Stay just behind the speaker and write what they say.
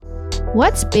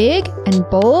What's big and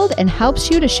bold and helps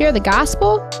you to share the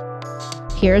gospel?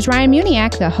 Here's Ryan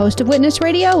Muniak, the host of Witness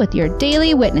Radio, with your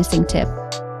daily witnessing tip.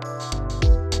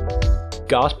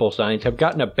 Gospel signs have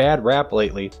gotten a bad rap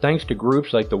lately thanks to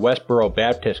groups like the Westboro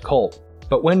Baptist Cult.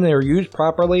 But when they're used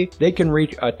properly, they can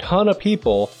reach a ton of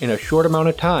people in a short amount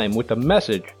of time with the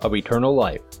message of eternal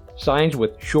life. Signs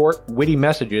with short, witty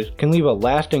messages can leave a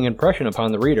lasting impression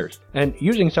upon the readers. And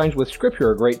using signs with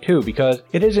scripture are great too, because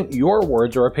it isn't your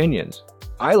words or opinions.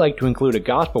 I like to include a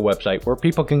gospel website where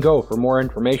people can go for more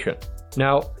information.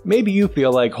 Now, maybe you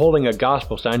feel like holding a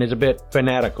gospel sign is a bit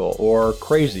fanatical or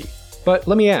crazy. But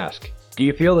let me ask, do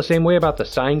you feel the same way about the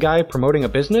sign guy promoting a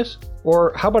business?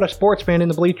 Or how about a sports fan in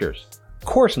the bleachers? Of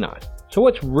course not. So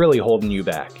what's really holding you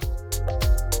back?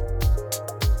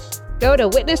 Go to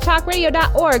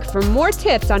witnesstalkradio.org for more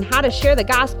tips on how to share the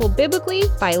gospel biblically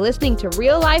by listening to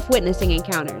real-life witnessing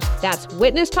encounters. That's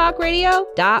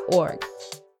witnesstalkradio.org.